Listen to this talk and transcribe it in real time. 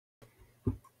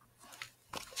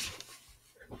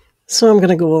So I'm going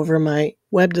to go over my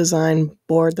web design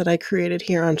board that I created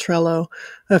here on Trello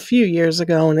a few years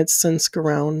ago, and it's since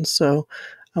grown. So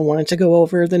I wanted to go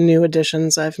over the new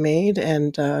additions I've made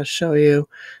and show you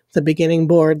the beginning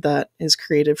board that is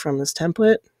created from this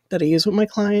template that I use with my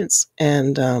clients,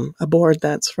 and a board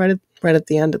that's right at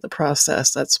the end of the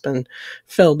process that's been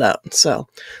filled out. So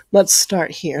let's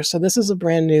start here. So this is a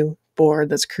brand new board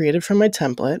that's created from my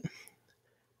template.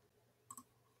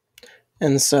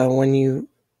 And so when you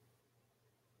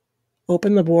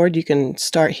open the board, you can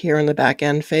start here in the back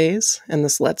end phase, and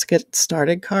this Let's Get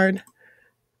Started card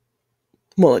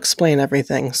will explain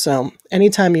everything. So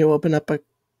anytime you open up a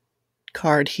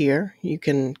card here, you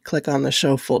can click on the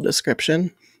Show Full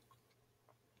Description.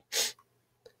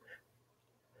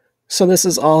 So this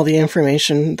is all the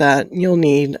information that you'll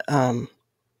need to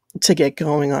get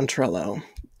going on Trello.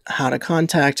 How to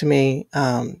contact me,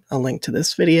 a link to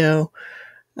this video,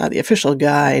 the official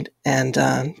guide, and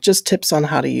just tips on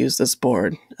how to use this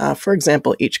board. For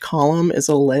example, each column is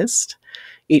a list.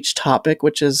 Each topic,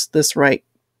 which is this white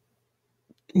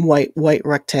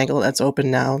rectangle that's open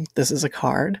now, this is a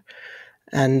card.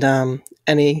 And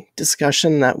any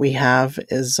discussion that we have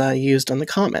is used on the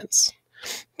comments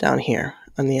down here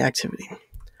on the activity.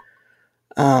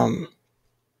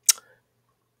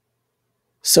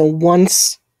 So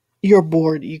once you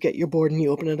get your board and you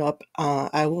open it up,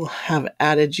 I will have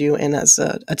added you in as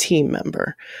a team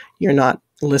member. You're not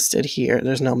listed here.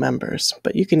 There's no members,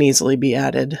 but you can easily be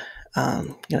added.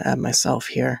 I'm going to add myself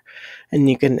here, and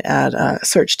you can add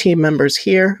search team members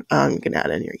here. You can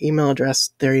add in your email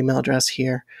address, their email address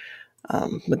here,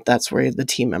 but that's where the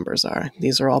team members are.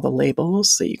 These are all the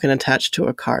labels that you can attach to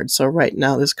a card. So right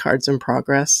now this card's in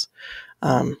progress,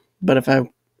 but if I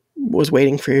was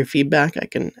waiting for your feedback, I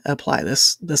can apply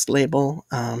this label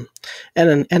and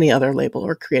then any other label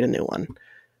or create a new one.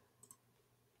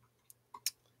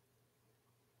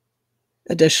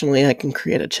 Additionally, I can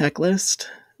create a checklist,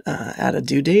 add a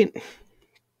due date,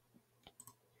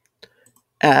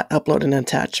 upload an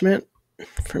attachment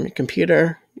from your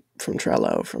computer, from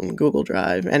Trello, from Google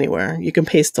Drive, anywhere. You can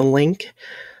paste a link,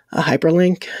 a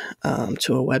hyperlink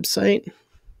to a website,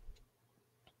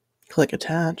 click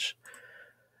attach.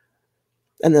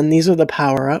 And then these are the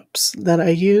power-ups that I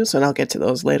use, and I'll get to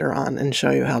those later on and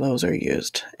show you how those are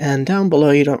used. And down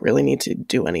below, you don't really need to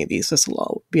do any of these. This will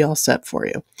all be all set for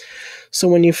you. So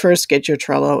when you first get your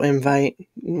Trello invite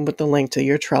with the link to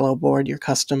your Trello board, your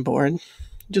custom board,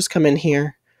 just come in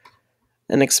here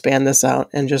and expand this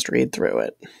out and just read through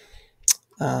it.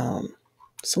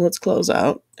 So let's close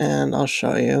out, and I'll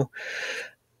show you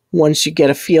once you get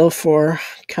a feel for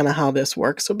kind of how this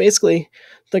works. So basically,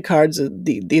 the cards,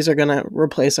 these are going to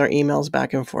replace our emails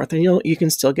back and forth, and you can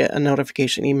still get a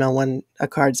notification email when a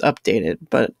card's updated,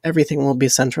 but everything will be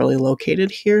centrally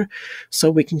located here, so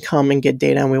we can come and get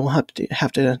data, and we won't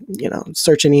have to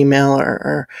search an email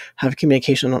or have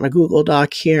communication on a Google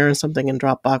Doc here and something in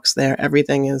Dropbox there.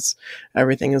 Everything is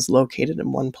located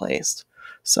in one place.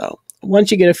 So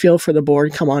once you get a feel for the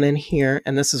board, come on in here,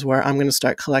 and this is where I'm going to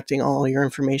start collecting all your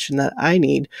information that I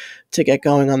need to get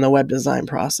going on the web design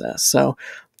process. So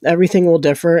everything will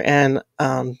differ, and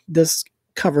this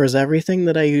covers everything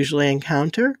that I usually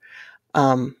encounter,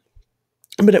 but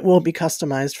it will be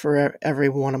customized for every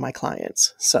one of my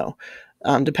clients. So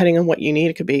depending on what you need,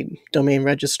 it could be domain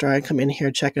registrar. Come in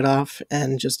here, check it off,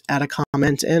 and just add a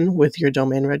comment in with your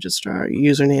domain registrar,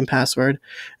 your username, password,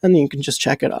 and then you can just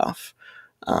check it off.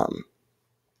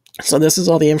 So this is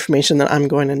all the information that I'm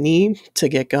going to need to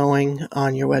get going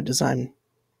on your web design.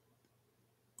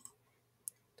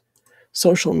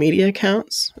 Social media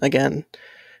accounts, again,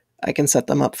 I can set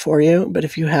them up for you, but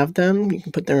if you have them, you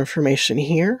can put their information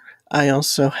here. I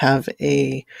also have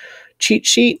a cheat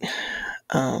sheet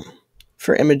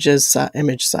for images,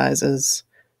 image sizes.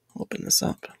 Open this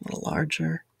up a little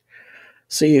larger,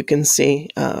 so you can see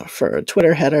for a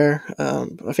Twitter header,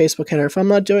 a Facebook header. If I'm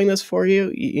not doing this for you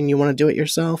and you want to do it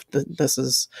yourself, this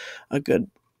is a good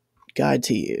guide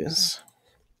to use.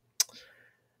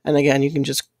 And again, you can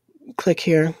just click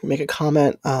here, make a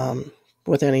comment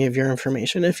with any of your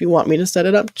information. If you want me to set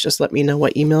it up, just let me know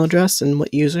what email address and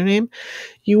what username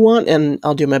you want, and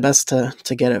I'll do my best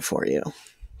to get it for you.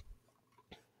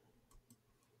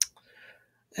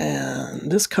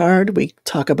 And this card, we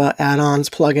talk about add-ons,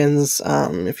 plugins.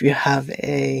 If you have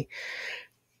a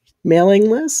mailing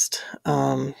list,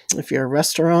 if you're a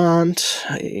restaurant,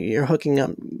 you're hooking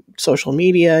up social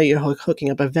media, you're hooking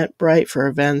up Eventbrite for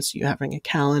events, you're having a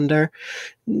calendar,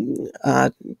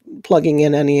 plugging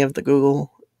in any of the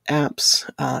Google apps,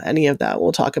 any of that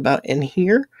we'll talk about in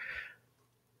here.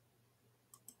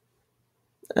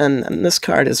 And this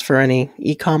card is for any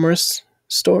e-commerce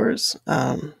stores.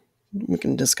 We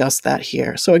can discuss that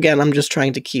here. So again, I'm just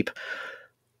trying to keep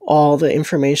all the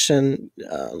information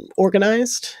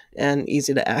organized and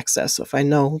easy to access. So if I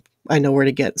know where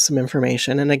to get some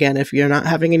information. And again, if you're not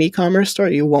having an e-commerce store,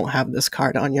 you won't have this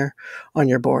card on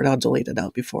your board. I'll delete it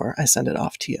out before I send it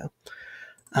off to you.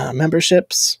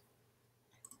 Memberships.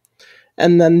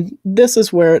 And then this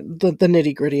is where the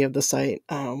nitty-gritty of the site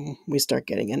we start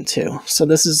getting into. So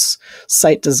this is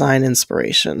site design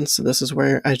inspiration. So this is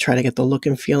where I try to get the look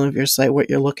and feel of your site, what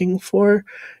you're looking for.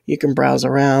 You can browse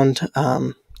around,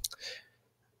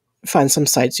 find some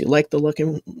sites you like the look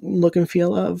and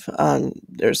feel of.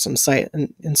 There's some site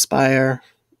inspire,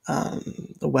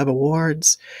 the web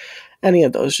awards, any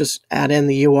of those. Just add in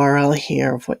the URL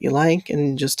here of what you like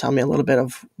and just tell me a little bit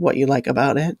of what you like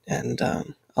about it, and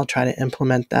I'll try to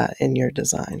implement that in your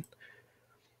design.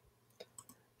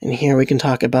 And here we can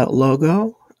talk about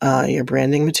logo, your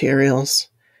branding materials,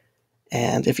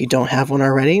 and if you don't have one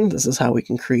already, this is how we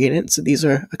can create it. So these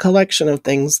are a collection of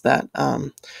things that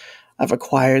I've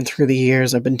acquired through the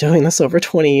years. I've been doing this over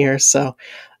 20 years, so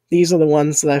these are the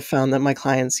ones that I've found that my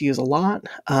clients use a lot.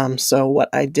 So what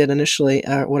I did initially,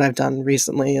 what I've done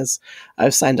recently is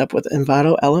I've signed up with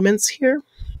Envato Elements here.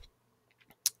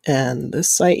 And this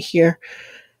site here,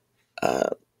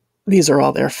 these are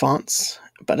all their fonts,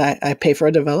 but I pay for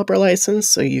a developer license,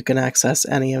 so you can access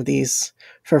any of these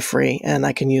for free, and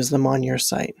I can use them on your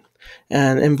site.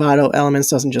 And Envato Elements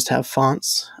doesn't just have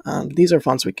fonts. These are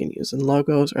fonts we can use in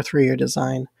logos or through your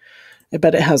design.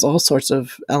 But it has all sorts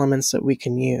of elements that we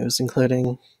can use,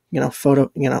 including,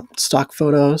 stock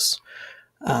photos,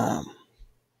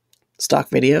 stock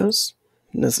videos.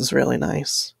 And this is really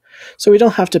nice. So we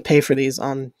don't have to pay for these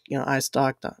on,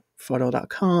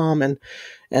 istock.photo.com,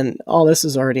 and all this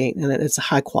is already, and it's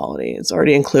high quality. It's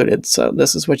already included. So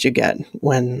this is what you get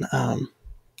when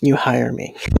you hire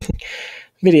me.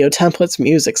 Video templates,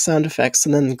 music, sound effects,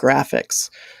 and then graphics.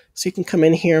 So you can come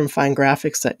in here and find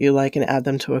graphics that you like and add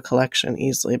them to a collection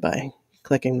easily by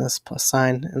clicking this plus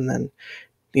sign. And then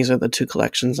these are the two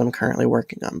collections I'm currently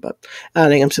working on, but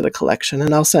adding them to the collection.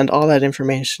 And I'll send all that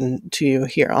information to you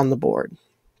here on the board.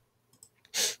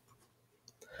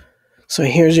 So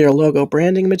here's your logo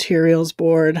branding materials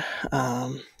board.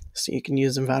 So you can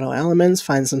use Envato Elements,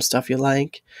 find some stuff you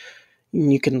like.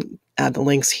 You can add the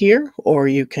links here, or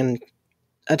you can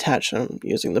attach them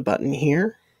using the button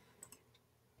here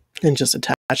and just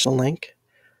attach the link.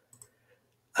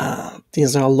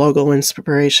 These are all logo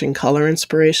inspiration, color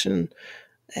inspiration,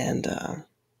 and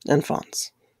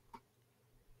fonts.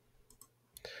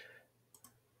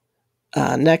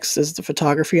 Next is the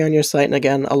photography on your site, and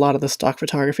again, a lot of the stock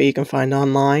photography you can find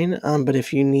online, but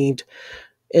if you need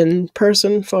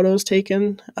in-person photos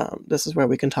taken, this is where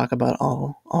we can talk about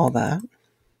all that.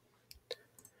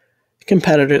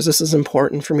 Competitors, this is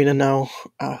important for me to know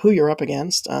who you're up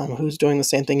against, who's doing the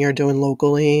same thing you're doing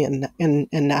locally and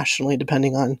nationally,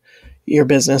 depending on your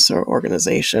business or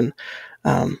organization.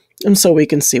 And so we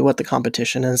can see what the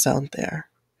competition is out there.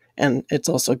 And it's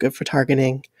also good for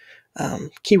targeting,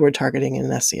 keyword targeting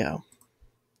and SEO.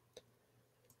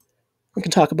 We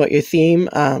can talk about your theme.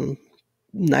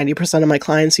 90% of my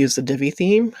clients use the Divi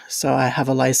theme, so I have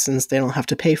a license they don't have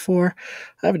to pay for.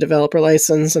 I have a developer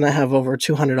license, and I have over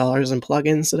 $200 in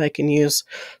plugins that I can use.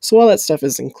 So all that stuff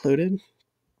is included,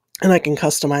 and I can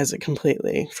customize it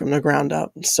completely from the ground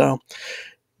up. So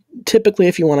typically,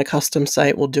 if you want a custom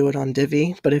site, we'll do it on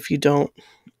Divi, but if you don't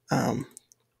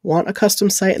want a custom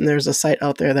site and there's a site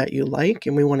out there that you like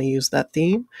and we want to use that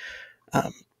theme,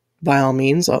 by all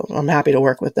means, I'm happy to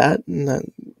work with that. And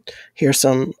then here's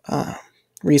some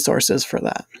resources for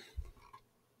that.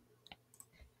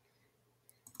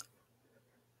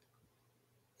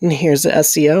 And here's the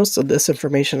SEO. So this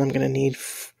information I'm going to need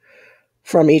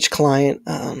from each client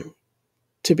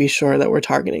to be sure that we're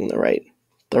targeting the right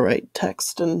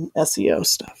text and SEO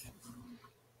stuff.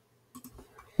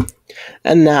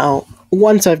 And now,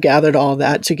 once I've gathered all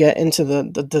that, to get into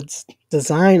the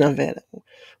design of it,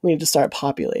 we need to start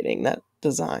populating that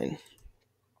design.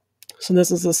 So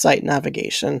this is the site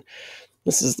navigation.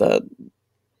 This is the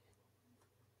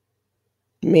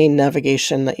main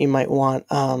navigation that you might want.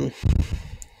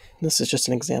 This is just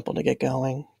an example to get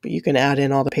going, but you can add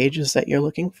in all the pages that you're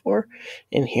looking for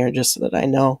in here just so that I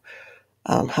know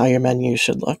how your menu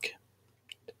should look.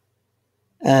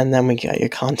 And then we got your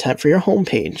content for your home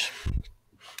page.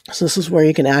 So this is where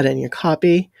you can add in your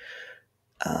copy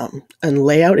and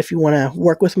layout. If you want to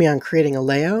work with me on creating a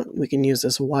layout, we can use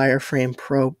this Wireframe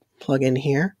Pro plugin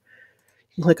here.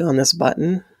 You can click on this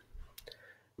button,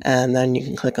 and then you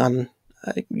can click on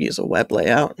use a web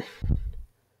layout,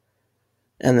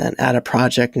 and then add a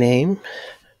project name.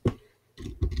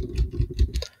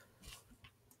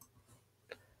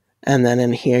 And then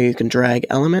in here, you can drag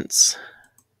elements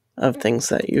of things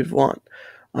that you'd want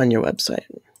on your website.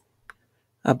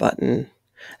 A button,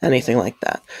 anything like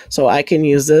that. So I can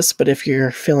use this, but if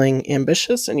you're feeling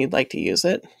ambitious and you'd like to use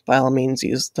it, by all means,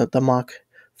 use the mock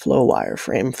flow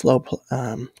wireframe flow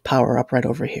power up right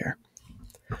over here.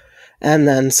 And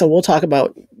then, so we'll talk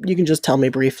about, you can just tell me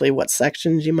briefly what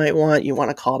sections you might want. You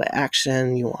want a call to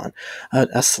action, you want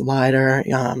a slider,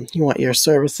 you want your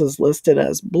services listed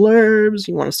as blurbs,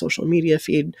 you want a social media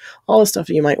feed, all the stuff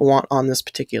that you might want on this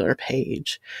particular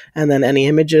page. And then any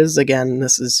images, again,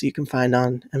 this is, you can find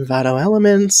on Envato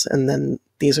Elements, and then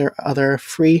these are other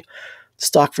free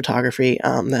stock photography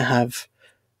that have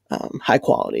high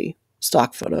quality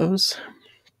stock photos.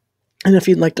 And if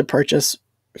you'd like to purchase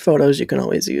photos, you can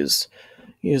always use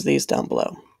these down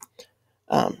below.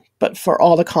 But for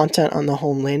all the content on the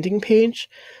home landing page,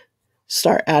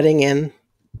 start adding in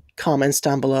comments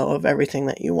down below of everything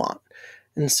that you want.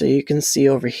 And so you can see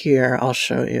over here, I'll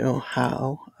show you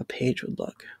how a page would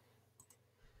look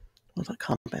with the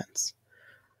comments.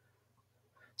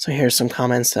 So here's some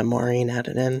comments that Maureen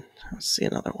added in. Let's see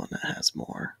another one that has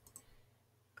more.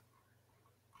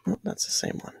 Oh, that's the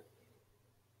same one.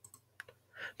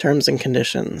 Terms and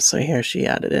conditions. So here she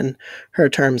added in her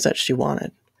terms that she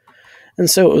wanted. And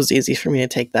so it was easy for me to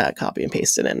take that, copy and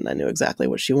paste it in. I knew exactly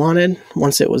what she wanted.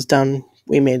 Once it was done,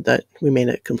 we made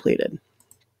it completed.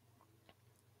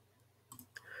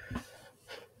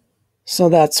 So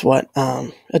that's what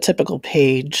a typical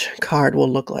page card will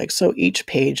look like. So each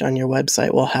page on your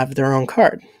website will have their own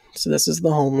card. So this is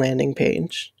the home landing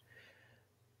page.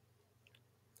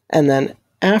 And then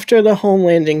after the home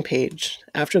landing page,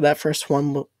 after that first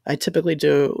one, I typically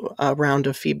do a round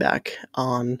of feedback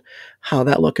on how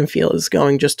that look and feel is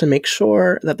going, just to make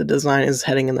sure that the design is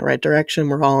heading in the right direction.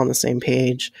 We're all on the same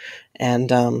page. And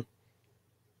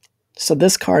so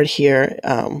this card here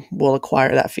will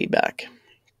acquire that feedback.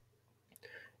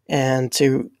 And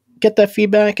to get that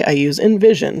feedback, I use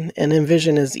InVision. And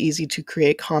InVision is easy to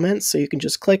create comments, so you can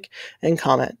just click and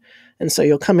comment. And so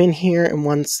you'll come in here, and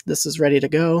once this is ready to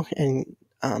go and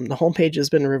the home page has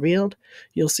been revealed,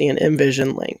 you'll see an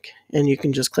InVision link, and you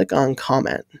can just click on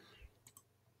comment.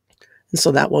 And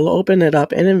so that will open it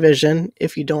up in InVision.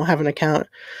 If you don't have an account,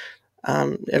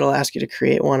 it'll ask you to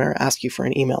create one or ask you for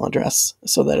an email address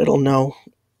so that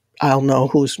I'll know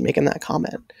who's making that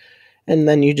comment. And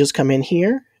then you just come in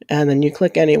here and then you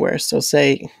click anywhere. So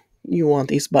say you want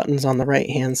these buttons on the right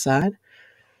hand side.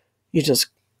 You just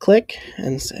click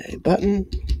and say buttons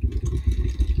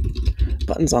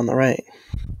on the right.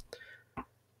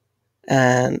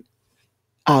 And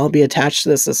I'll be attached to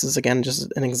this. This is, again,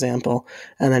 just an example.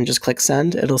 And then just click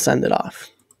send. It'll send it off.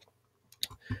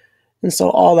 And so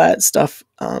all that stuff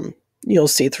you'll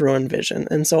see through InVision.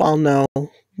 And so I'll know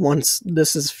once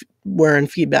we're in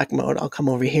feedback mode, I'll come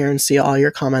over here and see all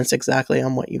your comments exactly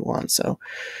on what you want. So,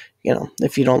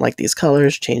 if you don't like these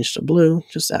colors, change to blue,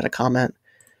 just add a comment,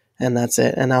 and that's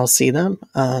it. And I'll see them.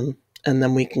 And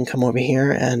then we can come over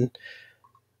here and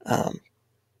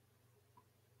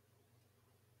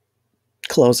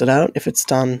close it out if it's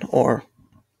done, or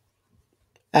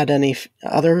add any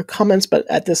other comments. But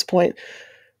at this point,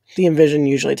 the InVision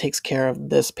usually takes care of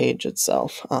this page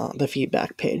itself, the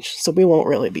feedback page. So we won't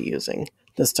really be using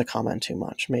this to comment too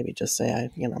much. Maybe just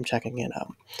say, I'm checking it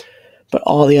out. But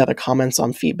all the other comments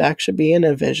on feedback should be in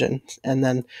InVision. And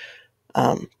then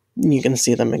you can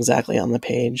see them exactly on the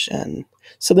page. And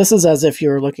so this is as if you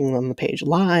were looking on the page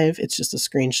live. It's just a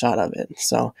screenshot of it.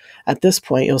 So at this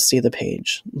point, you'll see the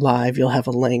page live. You'll have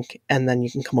a link, and then you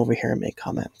can come over here and make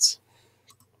comments.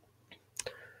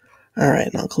 All right,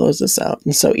 and I'll close this out.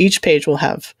 And so each page will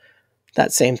have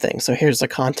that same thing. So here's the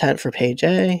content for page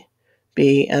A,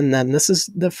 B, and then this is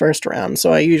the first round.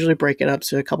 So I usually break it up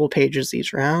to a couple pages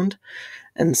each round.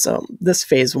 And so this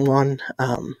phase one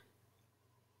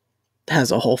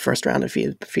has a whole first round of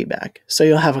feedback. So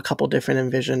you'll have a couple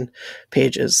different InVision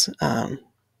pages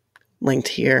linked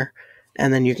here,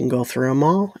 and then you can go through them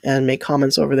all and make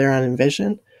comments over there on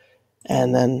InVision,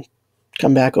 and then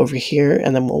come back over here,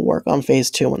 and then we'll work on phase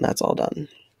two when that's all done.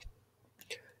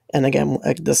 And again,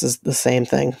 this is the same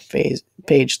thing, page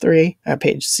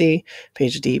C,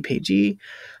 page D, page E.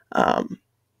 And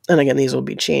again, these will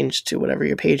be changed to whatever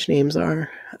your page names are.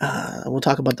 We'll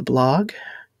talk about the blog.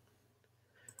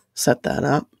 Set that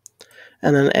up.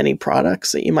 And then any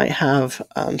products that you might have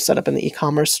set up in the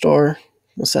e-commerce store,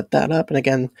 we'll set that up. And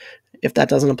again, if that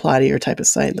doesn't apply to your type of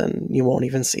site, then you won't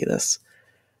even see this.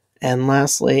 And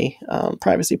lastly,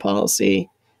 privacy policy,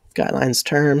 guidelines,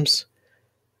 terms.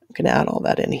 We can add all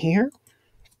that in here.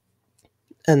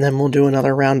 And then we'll do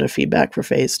another round of feedback for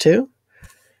phase two.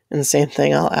 And the same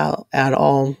thing, I'll add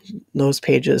all those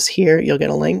pages here. You'll get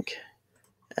a link.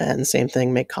 And same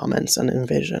thing, make comments on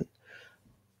InVision.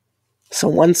 So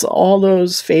once all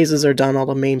those phases are done, all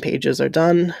the main pages are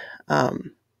done,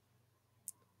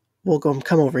 we'll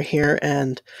come over here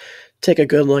and take a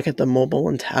good look at the mobile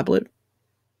and tablet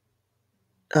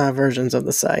versions of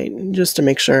the site, just to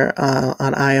make sure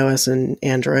on iOS and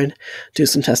Android, do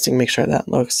some testing, make sure that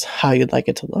looks how you'd like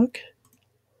it to look.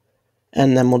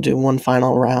 And then we'll do one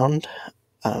final round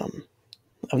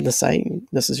of the site.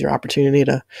 This is your opportunity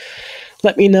to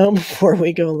let me know before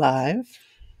we go live.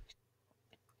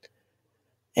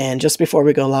 And just before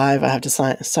we go live, I have to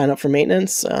sign up for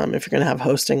maintenance if you're going to have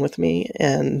hosting with me,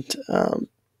 and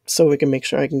so we can make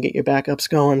sure I can get your backups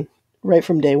going right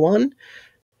from day one.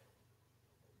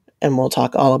 And we'll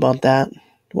talk all about that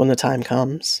when the time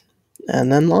comes.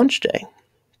 And then launch day.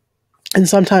 And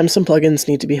sometimes some plugins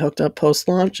need to be hooked up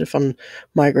post-launch if I'm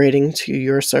migrating to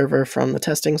your server from the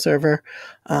testing server.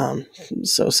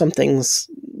 So some things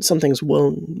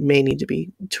may need to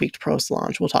be tweaked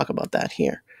post-launch. We'll talk about that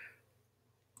here.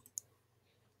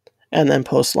 And then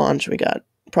post-launch, we got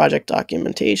project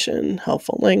documentation,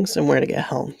 helpful links, and where to get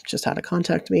help, just how to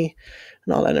contact me,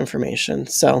 and all that information.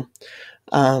 So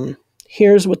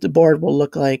here's what the board will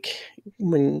look like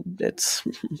when it's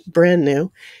brand new.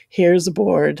 Here's the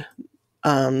board.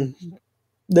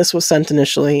 This was sent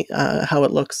initially, how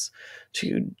it looks,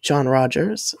 to John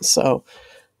Rogers. So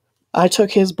I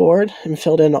took his board and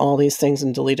filled in all these things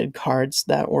and deleted cards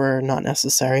that were not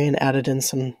necessary, and added in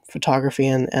some photography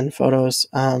and photos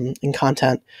and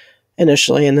content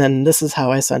initially. And then this is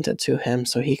how I sent it to him,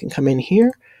 so he can come in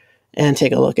here and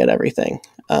take a look at everything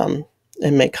and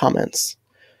make comments.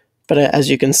 But as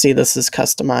you can see, this is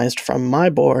customized from my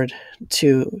board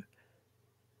to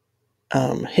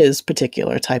his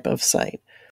particular type of site.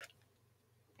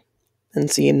 And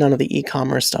see, none of the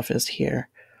e-commerce stuff is here.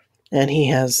 And he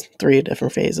has 3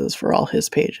 different phases for all his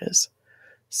pages.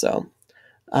 So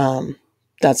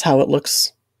that's how it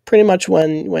looks pretty much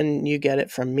when you get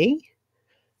it from me.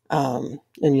 And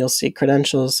you'll see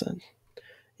credentials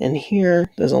in here.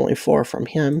 There's only 4 from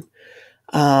him.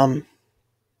 And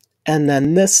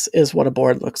then this is what a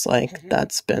board looks like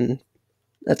that's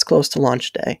close to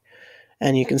launch day.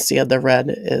 And you can see the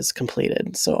red is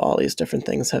completed. So all these different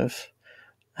things have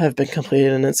been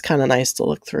completed, and it's kind of nice to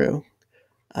look through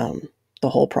the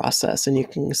whole process, and you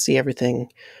can see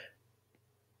everything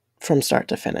from start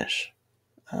to finish.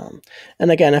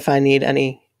 And again, if I need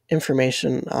any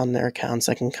information on their accounts,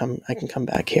 I can come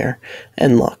back here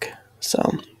and look. So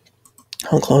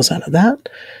I'll close out of that.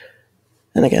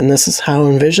 And again, this is how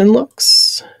InVision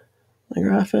looks, the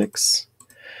graphics,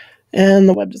 and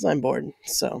the web design board.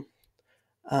 So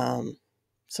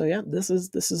yeah, this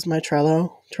is my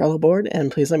Trello board,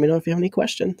 and please let me know if you have any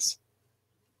questions.